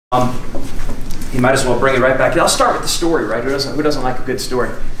You might as well bring it right back. I'll start with the story, right? Who doesn't like a good story?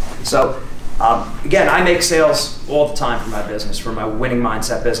 So, again, I make sales all the time for my business, for my winning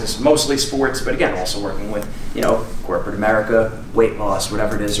mindset business, mostly sports, but again, also working with, corporate America, weight loss,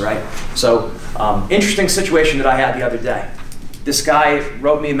 whatever it is, right? So, interesting situation that I had the other day. This guy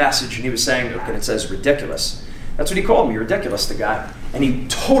wrote me a message and he was saying, and it says ridiculous. That's what he called me, ridiculous, the guy. And he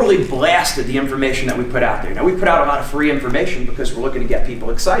totally blasted the information that we put out there. Now, we put out a lot of free information because we're looking to get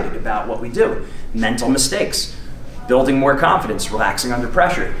people excited about what we do. Mental mistakes, building more confidence, relaxing under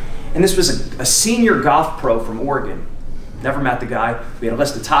pressure. And this was a senior golf pro from Oregon. Never met the guy. We had a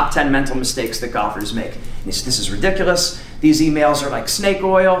list of top 10 mental mistakes that golfers make. And he said, this is ridiculous. These emails are like snake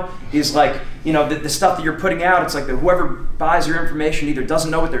oil. He's like, the stuff that you're putting out, it's like that whoever buys your information either doesn't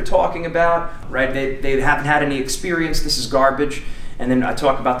know what they're talking about, right? They haven't had any experience. This is garbage. And then I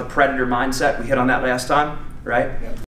talk about the predator mindset. We hit on that last time, right? Yep.